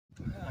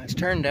It's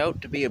turned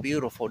out to be a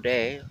beautiful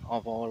day,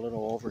 although a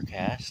little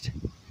overcast.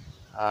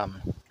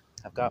 Um,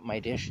 I've got my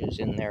dishes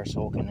in there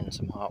soaking in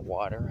some hot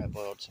water. I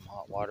boiled some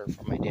hot water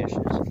for my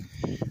dishes.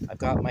 I've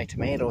got my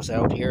tomatoes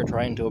out here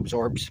trying to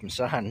absorb some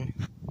sun,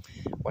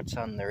 what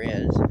sun there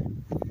is.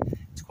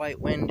 It's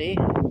quite windy.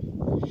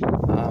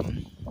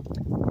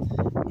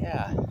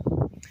 Yeah,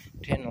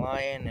 Tin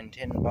Lion and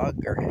Tin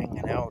Bug are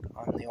hanging out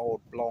on the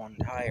old blown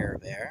tire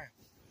there,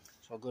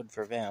 so good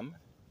for them.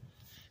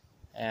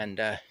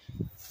 And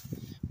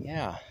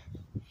yeah,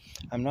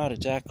 I'm not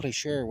exactly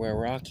sure where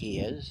Rocky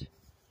is,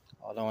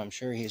 although I'm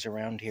sure he's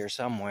around here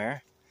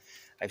somewhere.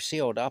 I've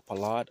sealed up a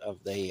lot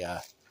of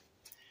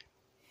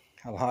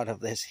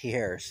this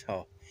here,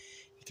 so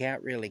he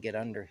can't really get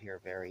under here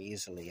very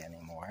easily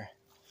anymore.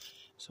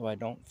 So I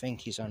don't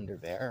think he's under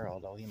there,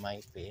 although he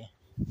might be.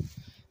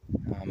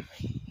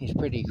 He's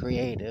pretty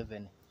creative,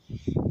 and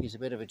he's a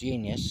bit of a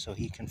genius, so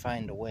he can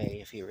find a way.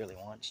 If he really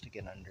wants to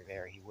get under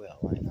there, he will,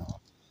 I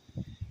know.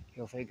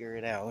 He'll figure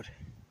it out.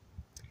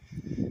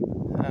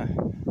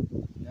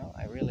 No,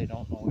 I really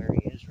don't know where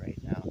he is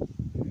right now.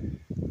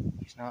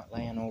 He's not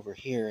laying over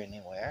here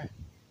anywhere.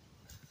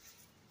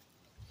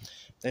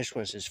 This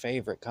was his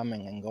favorite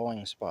coming and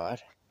going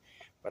spot,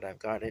 but I've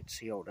got it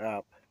sealed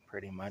up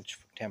pretty much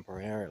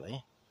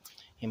temporarily.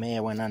 He may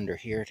have went under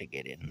here to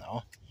get in,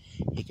 though.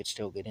 He could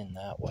still get in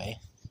that way.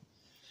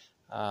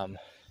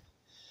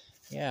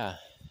 Yeah,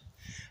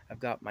 I've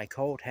got my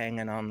coat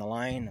hanging on the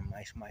line and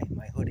my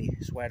hoodie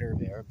sweater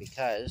there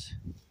because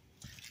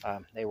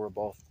they were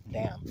both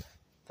damp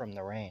from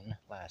the rain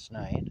last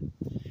night.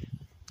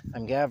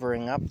 I'm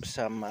gathering up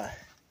some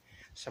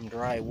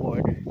dry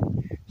wood,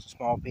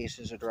 small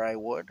pieces of dry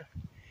wood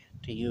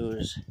to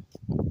use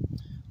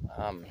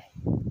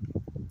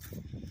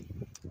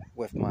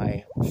with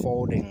my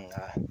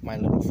my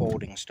little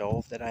folding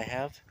stove that I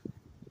have.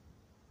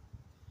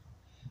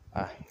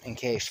 In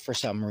case for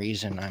some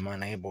reason I'm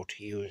unable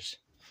to use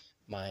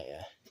my,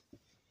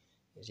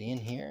 is he in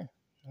here?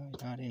 No,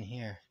 he's not in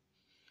here.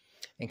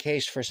 In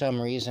case for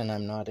some reason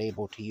I'm not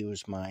able to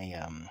use my,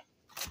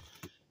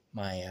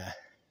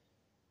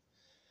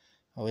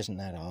 oh, isn't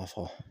that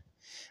awful?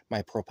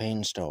 My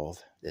propane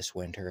stove this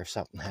winter if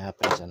something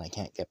happens and I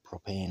can't get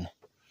propane.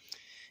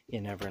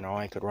 You never know,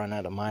 I could run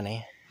out of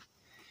money,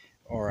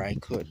 or I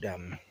could,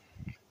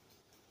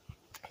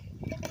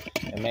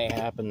 it may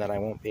happen that I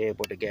won't be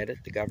able to get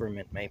it. The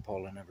government may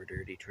pull another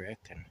dirty trick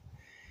and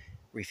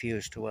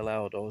refuse to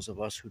allow those of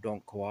us who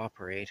don't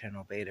cooperate and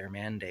obey their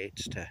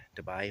mandates to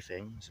buy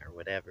things or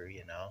whatever,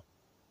 you know.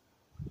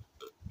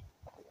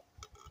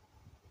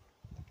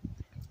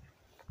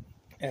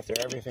 After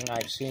everything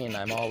I've seen,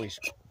 I'm always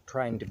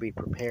trying to be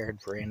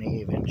prepared for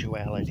any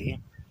eventuality.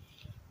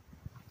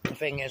 The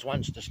thing is,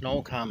 once the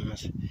snow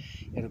comes,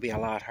 it'll be a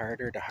lot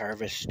harder to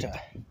harvest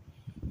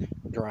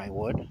dry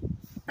wood,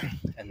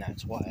 and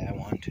that's why I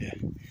want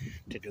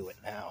to do it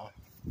now.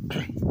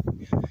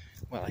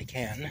 Well, I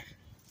can.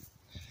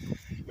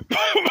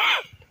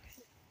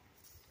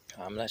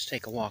 Let's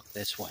take a walk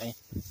this way.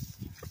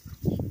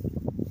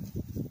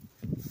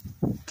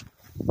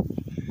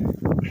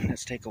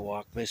 Let's take a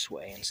walk this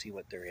way and see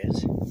what there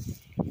is.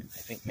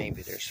 I think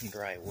maybe there's some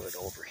dry wood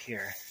over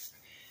here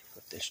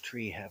with this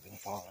tree having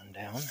fallen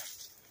down.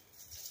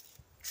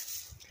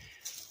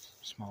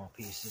 Small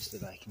pieces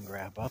that I can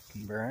grab up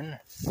and burn.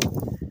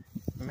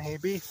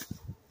 Maybe.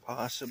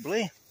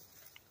 Possibly.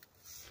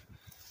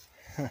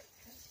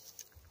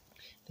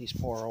 These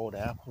poor old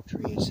apple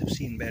trees have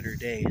seen better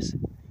days.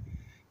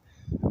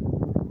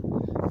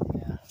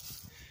 Yeah.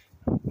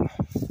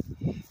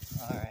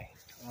 Alright,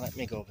 well, let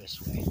me go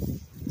this way.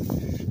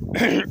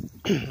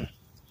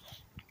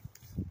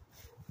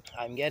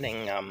 I'm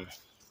getting a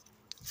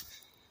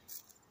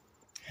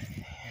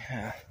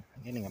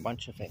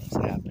bunch of things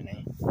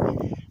happening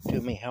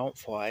to me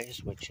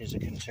health-wise, which is a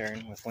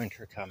concern with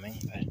winter coming,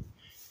 but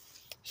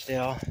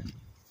still,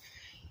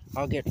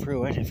 I'll get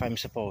through it if I'm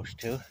supposed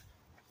to.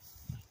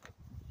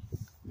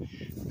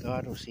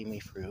 God will see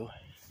me through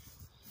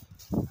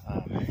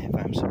if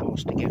I'm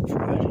supposed to get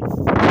through it.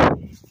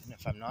 And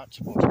if I'm not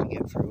supposed to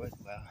get through it,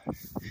 well,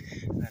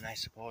 then I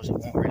suppose it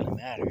won't really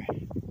matter.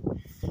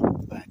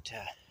 But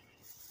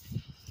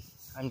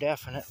I'm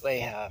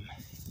definitely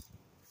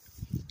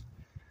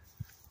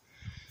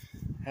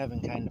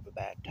having kind of a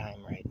bad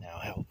time right now,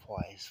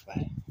 health-wise,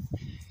 but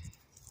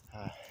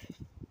a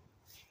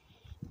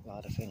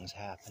lot of things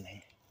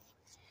happening.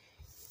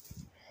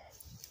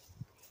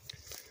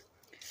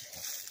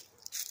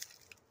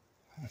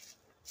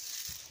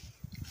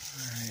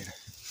 Alright,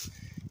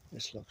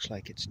 this looks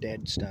like it's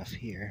dead stuff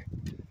here.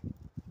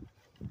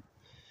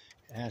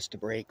 It has to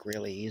break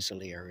really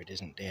easily or it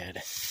isn't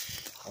dead.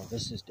 Well,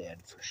 this is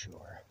dead for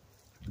sure.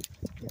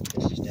 Yep,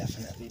 this is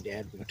definitely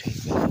dead. We'll take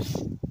this.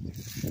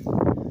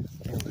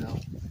 There we go.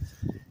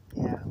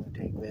 Yeah, we'll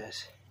take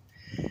this.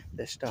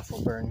 This stuff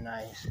will burn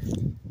nice.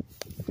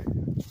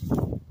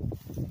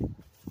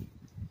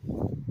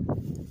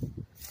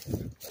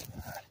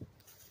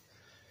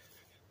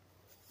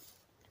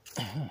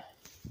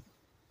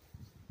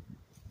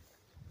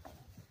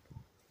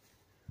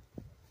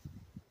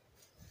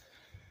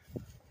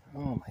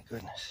 Oh my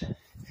goodness.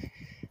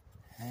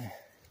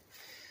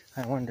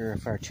 I wonder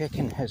if our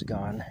chicken has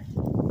gone.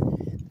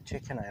 The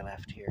chicken I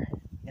left here.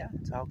 Yeah,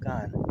 it's all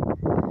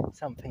gone.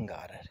 Something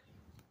got it.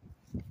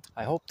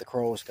 I hope the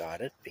crows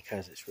got it,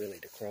 because it's really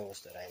the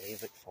crows that I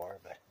leave it for,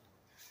 but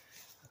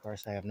of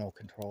course I have no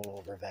control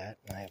over that,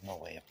 and I have no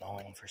way of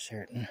knowing for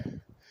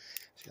certain.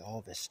 See,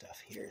 all this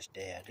stuff here is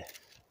dead.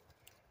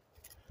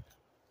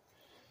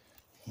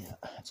 Yeah,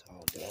 it's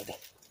all dead.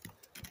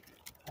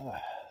 Oh.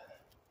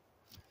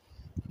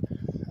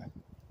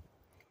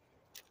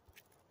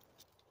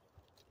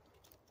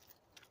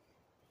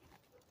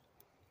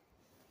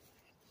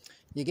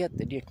 You get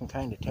that you can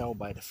kind of tell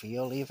by the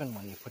feel, even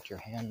when you put your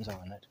hands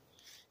on it,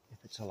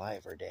 if it's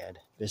alive or dead.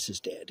 This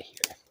is dead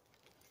here.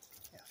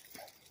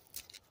 Yeah.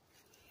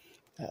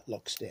 That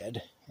looks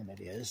dead, and it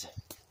is.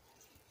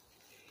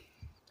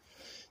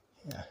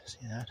 Yeah,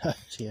 see that?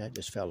 See, that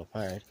just fell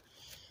apart.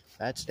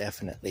 That's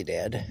definitely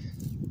dead.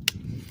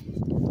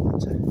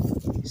 That's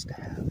a piece to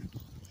have.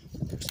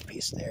 There's a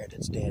piece there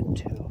that's dead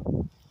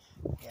too.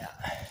 Yeah.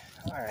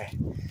 Alright.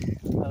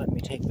 Well, let me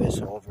take this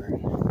over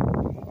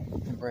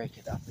and break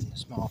it up into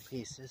small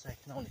pieces. I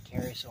can only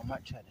carry so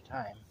much at a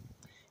time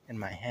in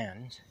my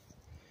hands.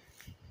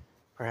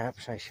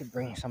 Perhaps I should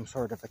bring some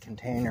sort of a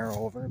container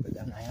over, but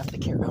then I have to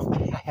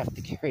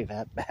carry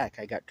that back.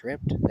 I got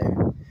tripped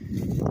there.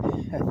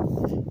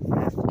 I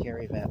have to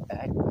carry that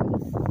back.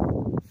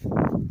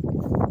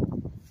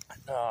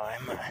 No,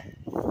 I'm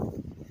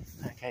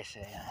like I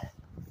say,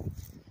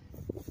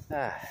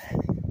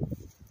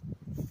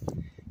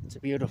 it's a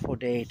beautiful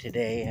day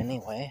today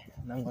anyway,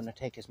 and I'm going to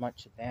take as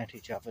much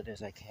advantage of it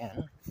as I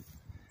can.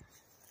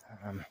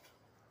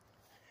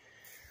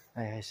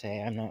 Like I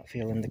say, I'm not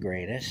feeling the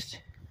greatest,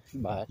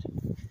 but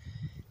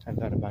I've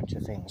got a bunch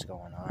of things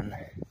going on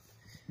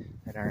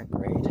that aren't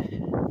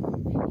great.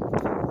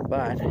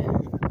 But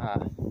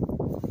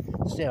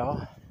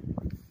still,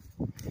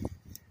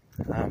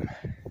 I'm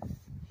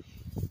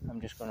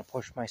just going to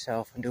push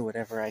myself and do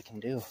whatever I can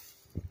do.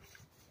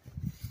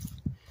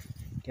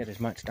 Get as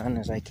much done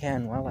as I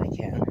can while I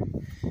can,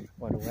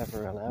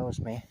 whatever allows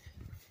me.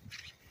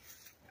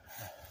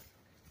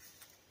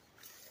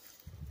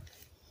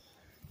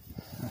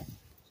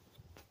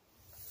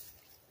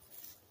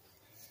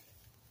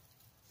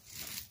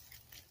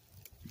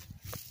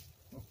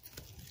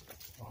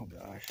 Oh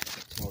gosh,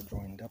 it's all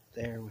joined up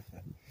there with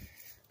a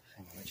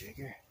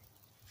thingamajigger.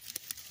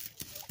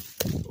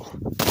 Oh,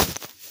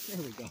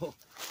 there we go.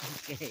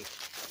 Okay.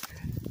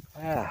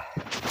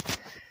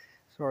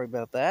 Sorry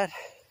about that.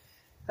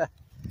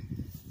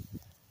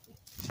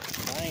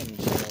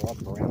 Vines grow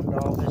up around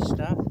all this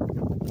stuff.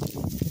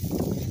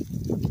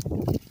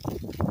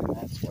 And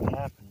that's what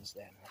happens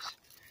then.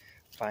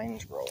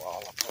 Vines grow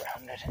all up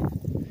around it.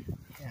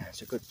 Yeah,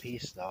 it's a good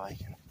piece though. I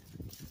can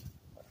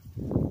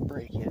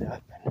break it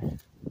up and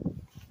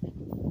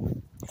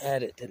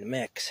add it to the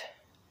mix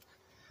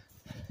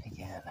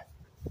again.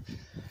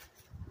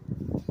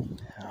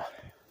 Now,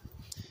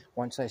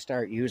 once I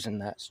start using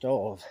that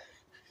stove,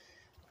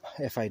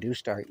 if I do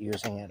start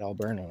using it, I'll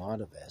burn a lot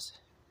of this.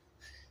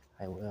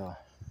 I will.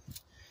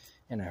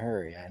 In a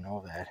hurry, I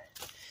know that.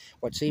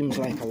 What seems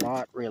like a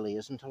lot really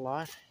isn't a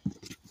lot,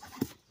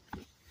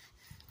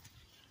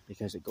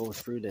 because it goes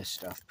through this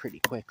stuff pretty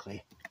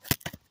quickly.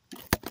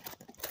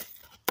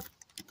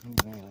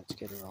 Anyway, let's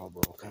get her all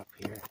broke up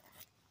here.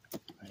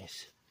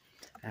 Nice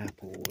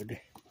apple wood.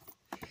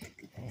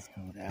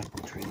 Old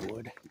apple tree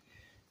wood.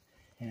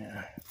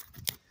 Yeah.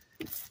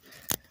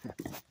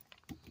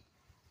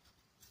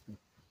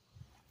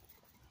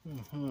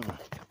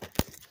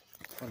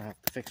 Gonna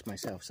have to fix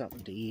myself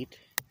something to eat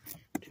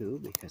too,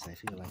 because I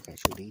feel like I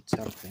should eat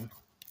something.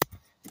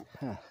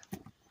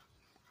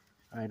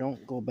 I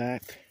don't go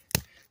back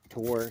to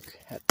work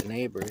at the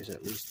neighbors,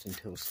 at least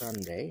until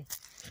Sunday.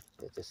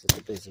 But this is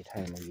a busy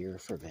time of year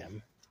for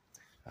them.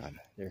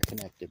 They're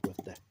connected with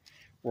the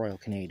Royal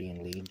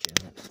Canadian Legion,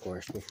 and of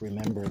course with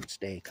Remembrance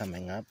Day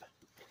coming up.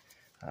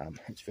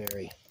 It's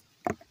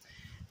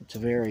a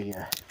very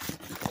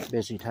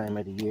busy time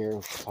of the year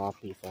with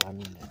Poppy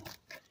Fund and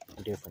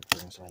different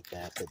things like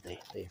that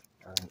they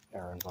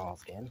are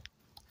involved in.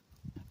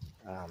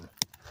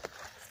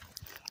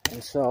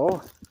 And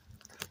so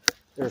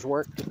there's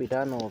work to be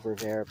done over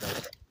there,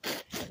 but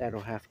that'll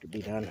have to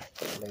be done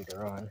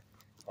later on.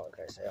 Like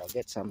I say, I'll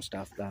get some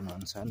stuff done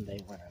on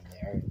Sunday when I'm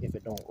there, if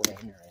it don't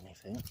rain or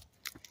anything.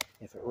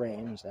 If it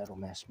rains, that'll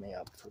mess me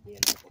up for being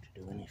able to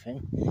do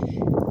anything.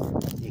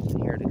 You can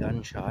hear the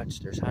gunshots.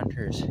 There's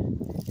hunters in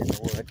the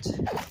woods.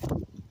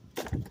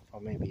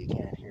 Or maybe you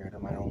can't hear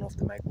them. I don't know if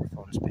the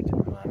microphone's picking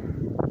them up. There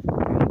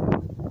you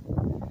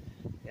go.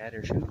 Yeah,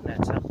 they're shooting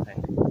at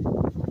something.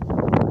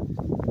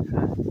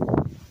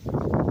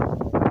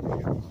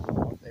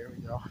 Oh, there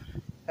we go.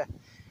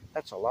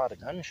 That's a lot of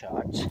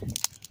gunshots.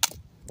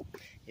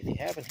 If you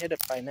haven't hit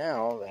it by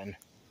now, then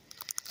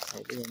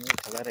maybe you need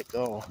to let it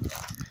go.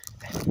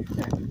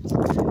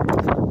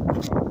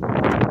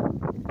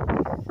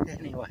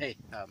 Anyway,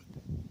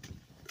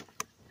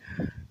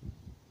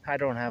 I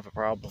don't have a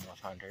problem with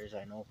hunters.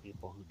 I know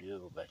people who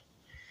do, but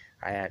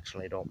I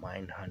actually don't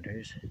mind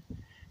hunters,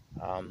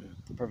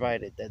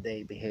 provided that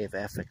they behave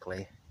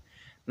ethically.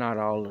 Not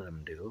all of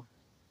them do.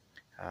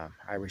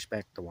 I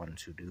respect the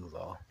ones who do,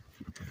 though.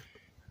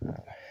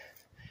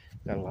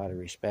 Got a lot of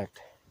respect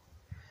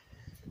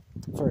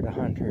for the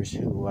hunters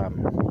who,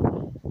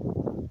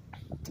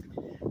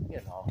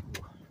 you know,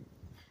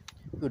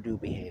 who do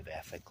behave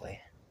ethically.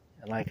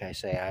 And like I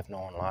say, I've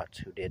known lots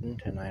who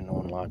didn't, and I've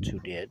known lots who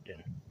did.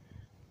 And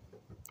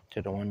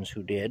to the ones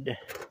who did,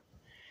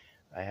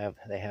 they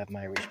have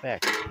my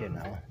respect, you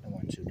know, the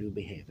ones who do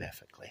behave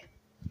ethically.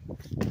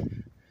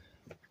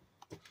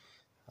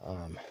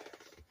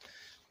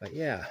 But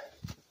yeah,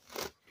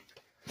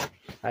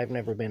 I've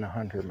never been a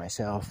hunter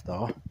myself,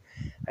 though.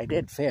 I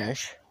did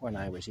fish when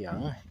I was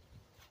young.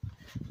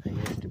 I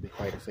used to be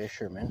quite a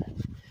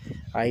fisherman.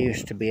 I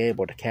used to be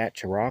able to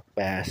catch a rock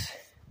bass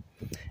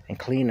and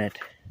clean it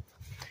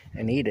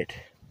and eat it,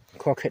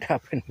 cook it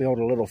up and build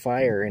a little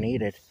fire and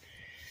eat it.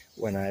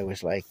 When I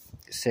was like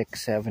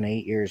 6, 7,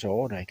 8 years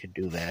old, I could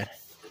do that.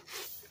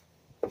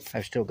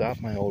 I've still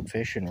got my old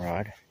fishing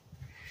rod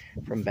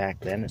from back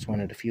then. It's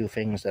one of the few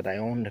things that I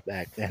owned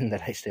back then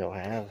that I still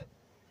have.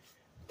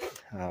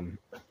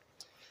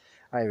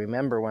 I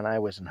remember when I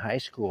was in high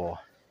school,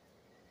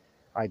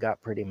 I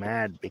got pretty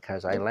mad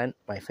because I lent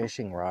my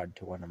fishing rod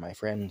to one of my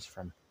friends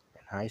from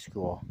in high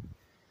school,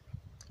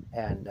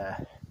 and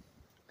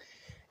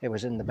it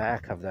was in the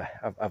back of the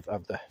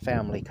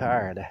family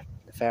car.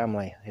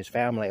 His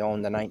family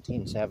owned the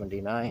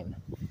 1979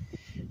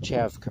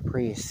 Chev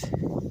Caprice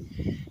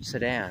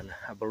sedan,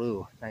 a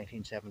blue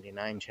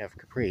 1979 Chev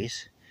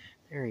Caprice.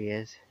 There he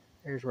is.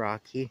 There's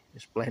Rocky,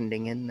 just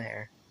blending in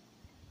there.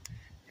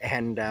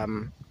 And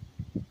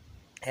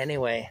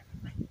anyway,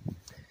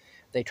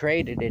 they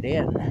traded it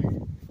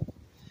in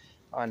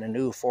on a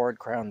new Ford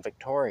Crown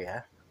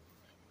Victoria.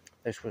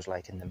 This was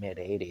like in the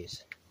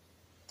mid-80s.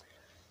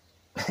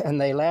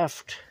 And they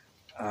left.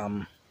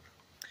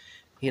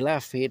 He'd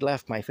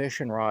left my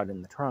fishing rod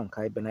in the trunk.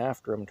 I'd been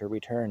after him to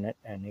return it,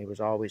 and he was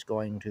always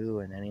going to,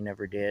 and then he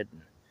never did.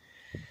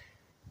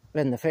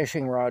 Then the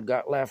fishing rod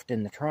got left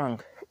in the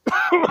trunk,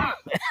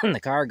 and the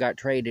car got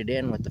traded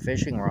in with the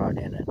fishing rod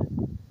in it.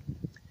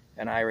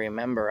 And I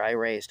remember I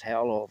raised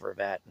hell over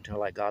that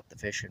until I got the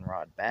fishing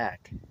rod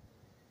back.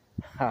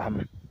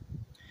 And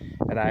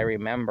I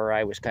remember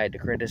I was kind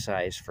of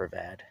criticized for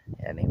that.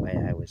 Anyway,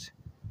 I was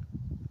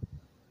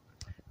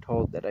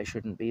told that I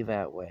shouldn't be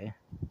that way.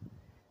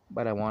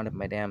 But I wanted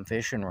my damn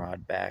fishing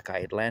rod back. I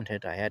had lent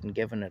it. I hadn't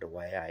given it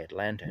away. I had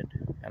lent it,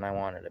 and I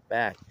wanted it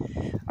back.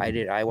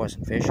 I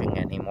wasn't fishing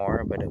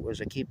anymore, but it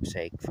was a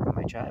keepsake from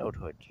my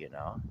childhood, you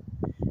know.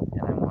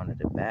 And I wanted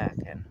it back,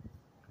 and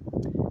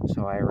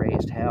so I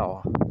raised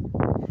hell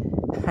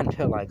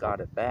until I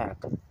got it back.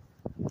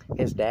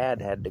 His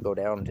dad had to go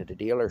down to the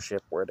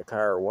dealership where the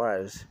car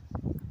was,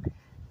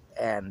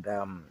 and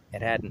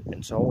it hadn't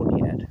been sold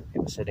yet.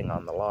 It was sitting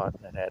on the lot,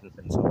 and it hadn't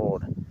been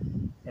sold.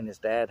 And his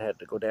dad had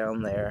to go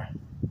down there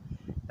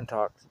and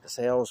talk to the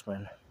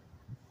salesman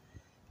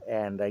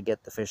and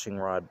get the fishing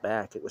rod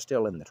back. It was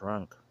still in the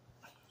trunk.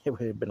 It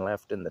had been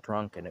left in the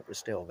trunk, and it was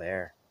still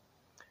there.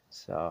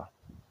 So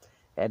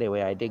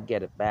anyway, I did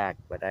get it back,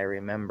 but I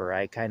remember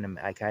I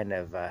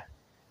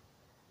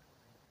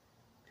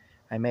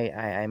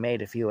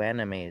made a few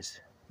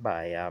enemies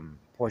by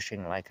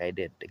pushing like I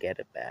did to get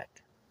it back.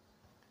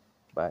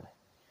 But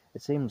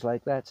it seems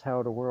like that's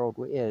how the world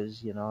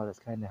is, you know. That's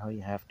kind of how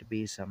you have to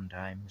be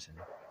sometimes, and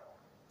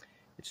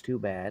it's too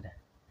bad.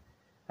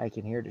 I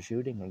can hear the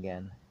shooting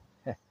again.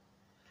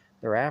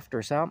 They're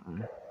after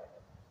something.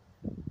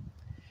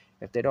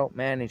 If they don't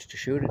manage to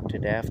shoot it to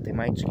death, they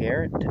might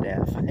scare it to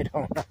death. I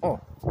don't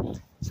know.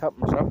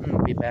 Something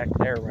will be back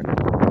there running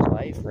for its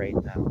life right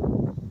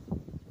now.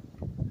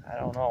 I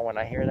don't know. When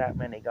I hear that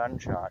many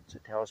gunshots,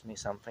 it tells me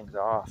something's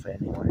off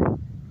anyway.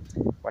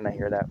 When I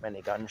hear that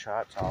many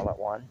gunshots all at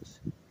once.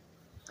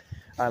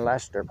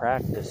 Unless they're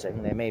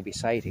practicing, they may be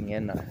sighting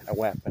in a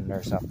weapon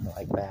or something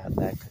like that.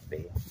 That could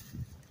be.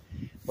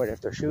 But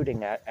if they're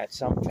shooting at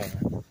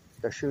something,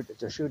 they're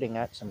shooting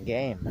at some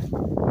game.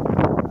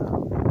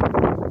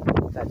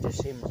 That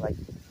just seems like.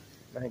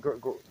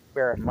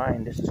 Bear in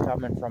mind, this is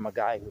coming from a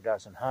guy who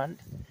doesn't hunt,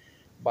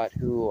 but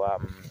who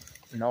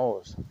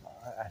knows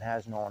and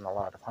has known a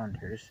lot of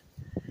hunters,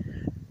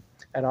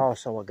 and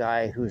also a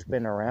guy who's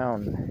been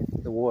around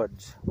the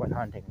woods when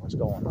hunting was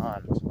going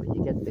on. So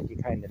you get that you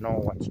kind of know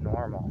what's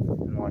normal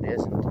and what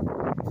isn't.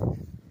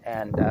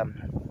 And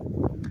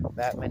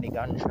that many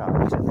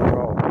gunshots in a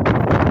row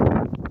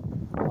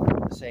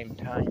at the same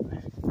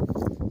time.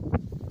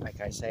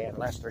 Like I say,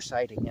 unless they're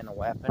sighting in a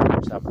weapon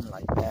or something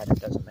like that, it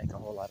doesn't make a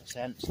whole lot of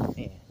sense to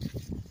me.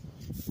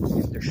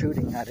 If they're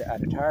shooting at a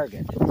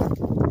target,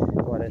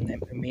 well, then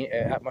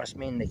that must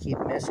mean they keep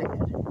missing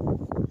it.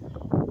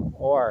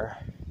 Or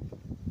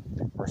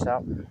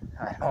something.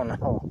 I don't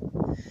know.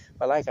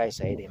 But like I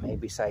say, they may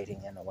be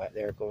sighting in a weapon.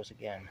 There it goes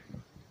again.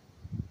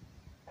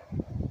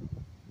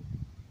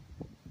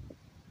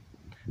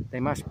 They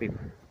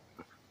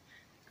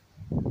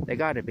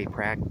got to be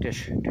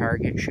practice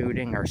target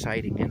shooting or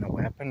sighting in a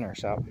weapon or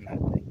something, I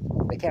think.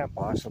 They can't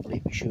possibly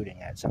be shooting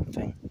at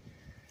something.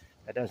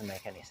 That doesn't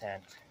make any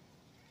sense.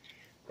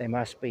 They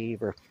must be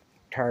either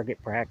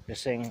target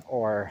practicing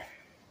or,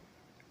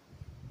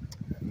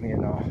 you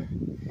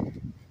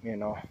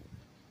know,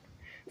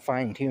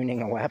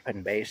 fine-tuning a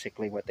weapon,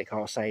 basically, what they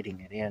call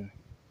sighting it in.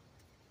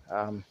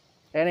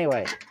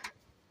 Anyway,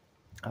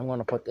 I'm going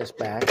to put this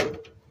back,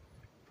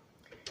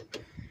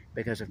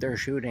 because if they're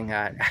shooting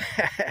at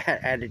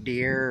at a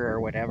deer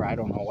or whatever, I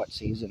don't know what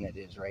season it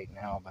is right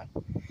now, but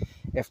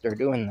if they're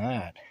doing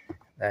that,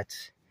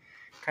 that's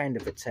kind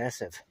of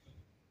excessive.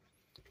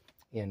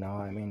 You know,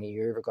 I mean,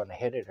 you're either going to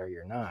hit it or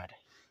you're not.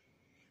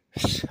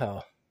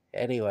 So,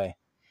 anyway,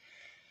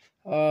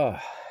 oh,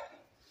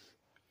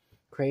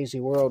 crazy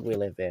world we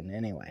live in,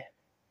 anyway.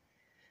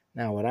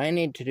 Now, what I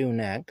need to do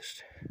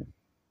next,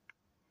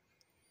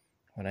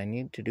 I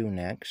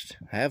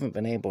haven't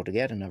been able to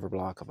get another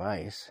block of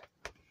ice.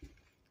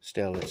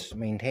 Still, it's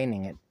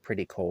maintaining it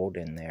pretty cold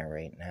in there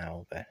right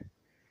now, but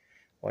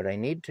what I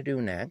need to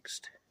do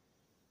next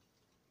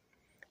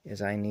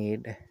is I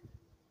need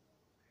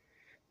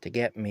to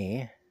get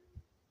me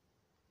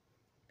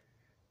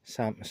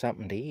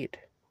something to eat,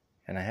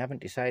 and I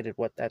haven't decided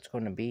what that's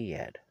going to be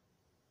yet.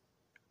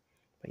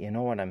 But you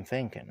know what I'm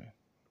thinking?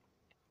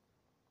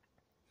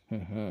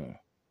 I'm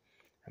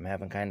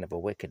having kind of a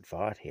wicked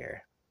thought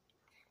here.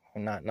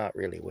 Well, not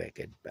really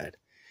wicked, but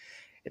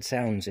it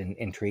sounds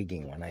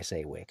intriguing when I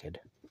say wicked.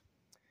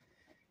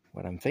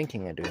 What I'm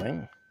thinking of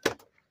doing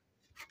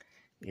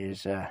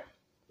is, here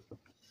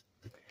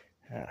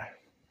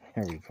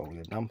we go,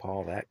 we'll dump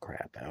all that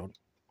crap out.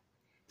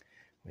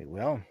 We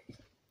will.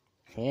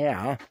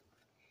 Yeah,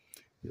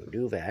 we'll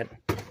do that.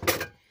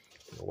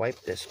 We'll wipe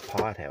this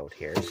pot out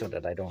here so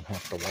that I don't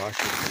have to wash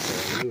it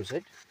before I use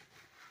it.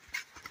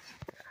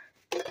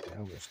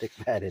 Well, we'll stick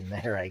that in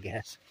there, I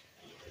guess.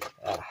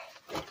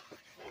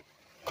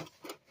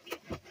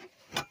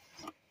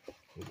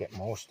 We get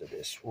most of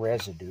this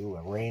residue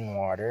of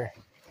rainwater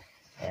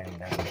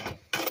and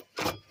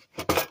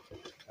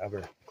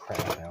other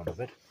crap out of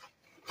it.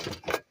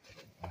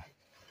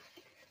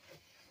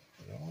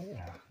 Oh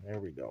yeah, there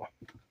we go.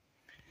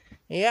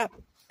 Yep,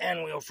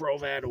 and we'll throw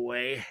that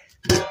away.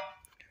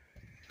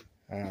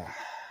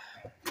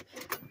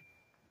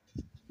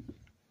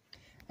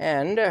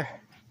 And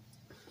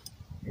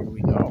here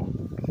we go.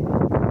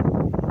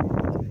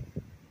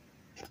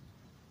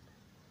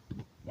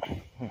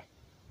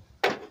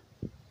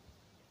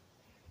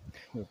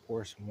 We'll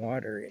pour some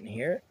water in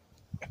here.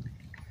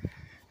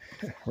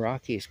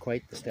 Rocky's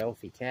quite the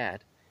stealthy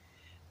cat.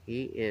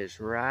 He's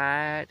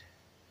right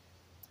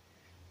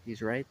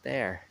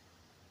there.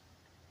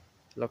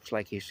 Looks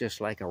like he's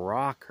just like a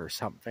rock or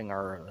something,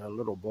 or a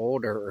little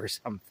boulder or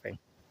something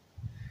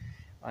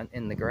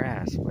in the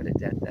grass, but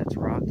that's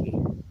Rocky.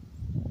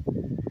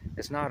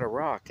 It's not a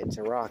rock, it's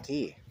a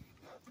Rocky,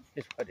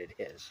 is what it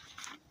is.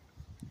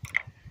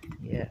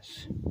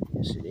 Yes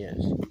it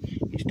is.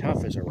 He's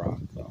tough as a rock,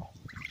 though.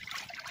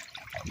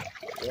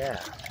 Yeah.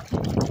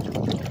 Pour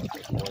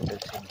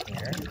this in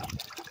here.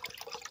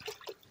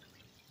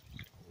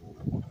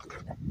 Ooh,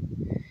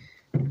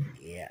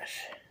 yes.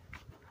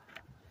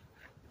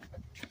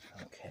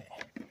 Okay.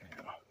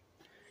 Now,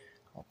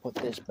 I'll put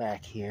this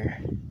back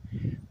here.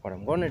 What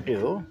I'm going to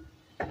do...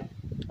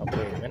 Oh,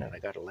 wait a minute. I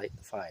got to light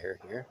the fire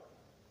here.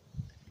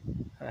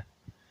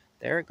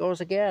 There it goes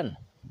again.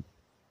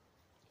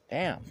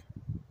 Damn.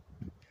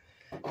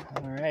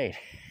 All right.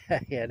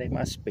 Yeah, they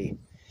must be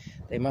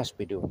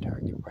doing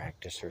target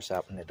practice or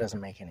something. It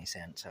doesn't make any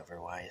sense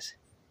otherwise.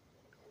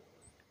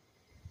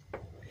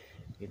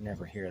 You'd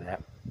never hear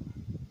that.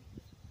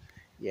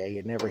 Yeah,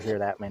 you'd never hear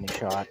that many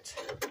shots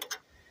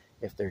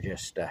if they're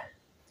just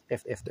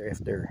if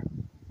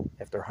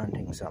they're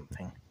hunting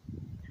something.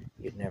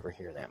 You'd never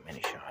hear that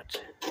many shots.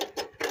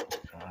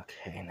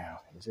 Okay,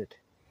 now is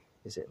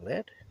it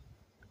lit?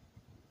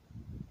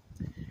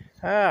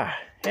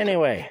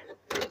 Anyway.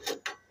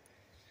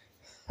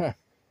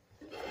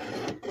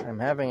 I'm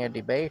having a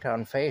debate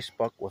on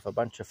Facebook with a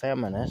bunch of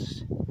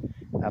feminists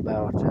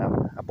about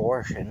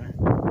abortion,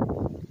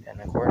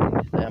 and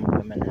according to them,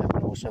 women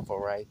have no civil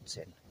rights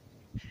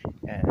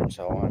and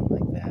so on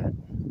like that.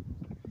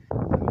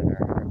 Women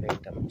are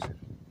victims, and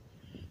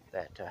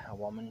that a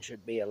woman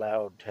should be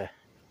allowed to,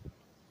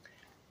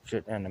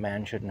 and a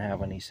man shouldn't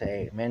have any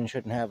say. Men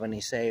shouldn't have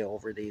any say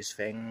over these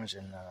things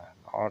and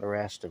all the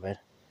rest of it.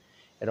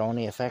 It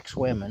only affects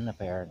women,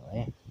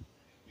 apparently.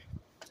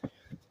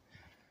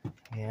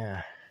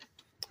 Yeah.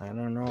 I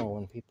don't know,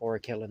 when people are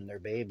killing their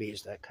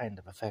babies, that kind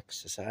of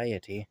affects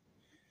society.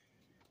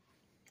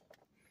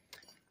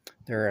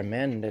 There are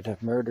men that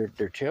have murdered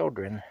their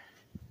children,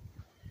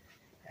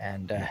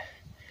 and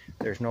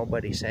there's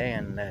nobody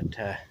saying that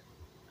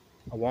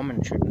a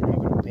woman shouldn't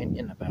have an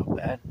opinion about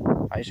that.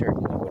 I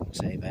certainly wouldn't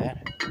say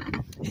that,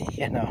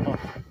 you know.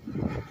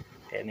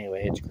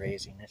 Anyway, it's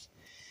craziness.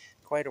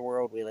 Quite a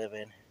world we live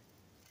in.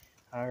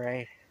 All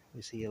right,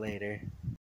 we'll see you later.